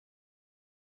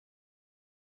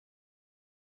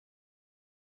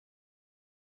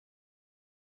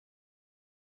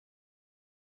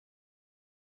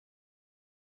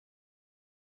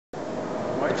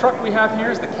the truck we have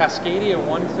here is the Cascadia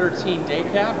 113 day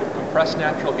cab with compressed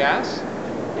natural gas.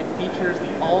 It features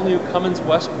the all-new Cummins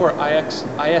Westport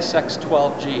ISX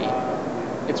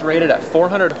 12G. It's rated at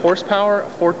 400 horsepower,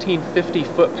 1450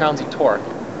 foot-pounds of torque.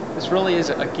 This really is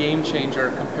a game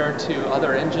changer compared to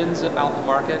other engines out in the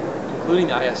market, including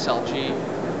the ISLG.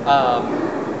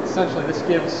 Essentially, this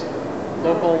gives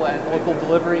local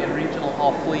delivery and regional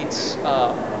haul fleets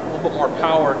a little bit more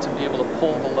power to be able to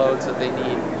pull the loads that they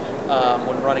need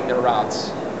when running their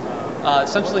routes.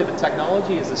 Essentially, the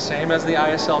technology is the same as the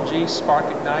ISLG, spark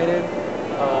ignited.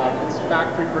 It's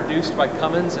factory produced by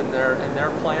Cummins in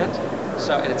their plant,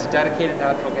 and it's dedicated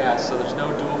natural gas. So there's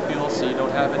no dual fuel, so you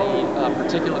don't have any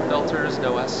particulate filters,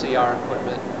 no SCR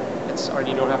equipment, or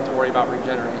you don't have to worry about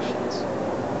regenerations.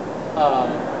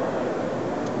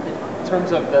 In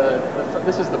terms of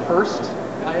this is the first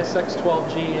ISX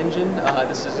 12G engine.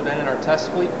 This has been in our test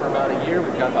fleet for about a year.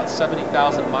 We've got about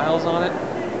 70,000 miles on it.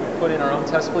 We've put in our own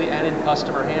test fleet and in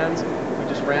customer hands. We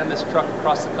just ran this truck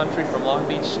across the country from Long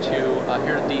Beach to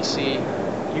here to DC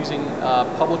using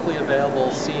publicly available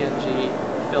CNG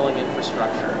filling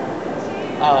infrastructure.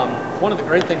 One of the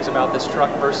great things about this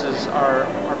truck versus our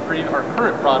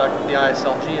current product, the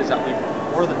ISLG, is that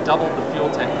we've more than doubled the fuel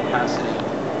tank capacity. You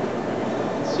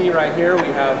can see right here we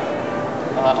have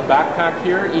a backpack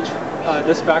here.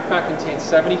 This backpack contains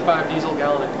 75 diesel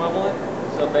gallon equivalent,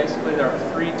 so basically there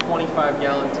are 3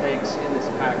 25-gallon tanks in this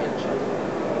package.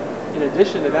 In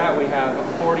addition to that, we have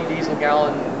a 40 diesel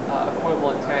gallon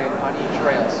equivalent tank on each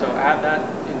rail, so add that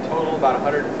in total, about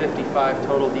 155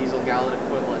 total diesel gallon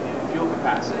equivalent fuel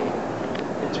capacity.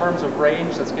 In terms of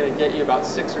range, that's going to get you about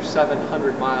 600 or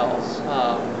 700 miles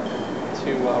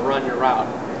to run your route.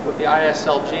 With the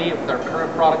ISLG, with our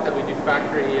current product that we do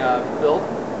factory built,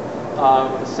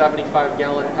 with a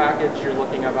 75-gallon package, you're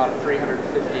looking at about a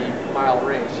 350-mile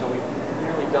range. So we've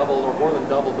nearly doubled, or more than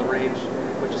doubled, the range,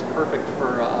 which is perfect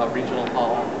for regional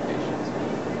haul applications.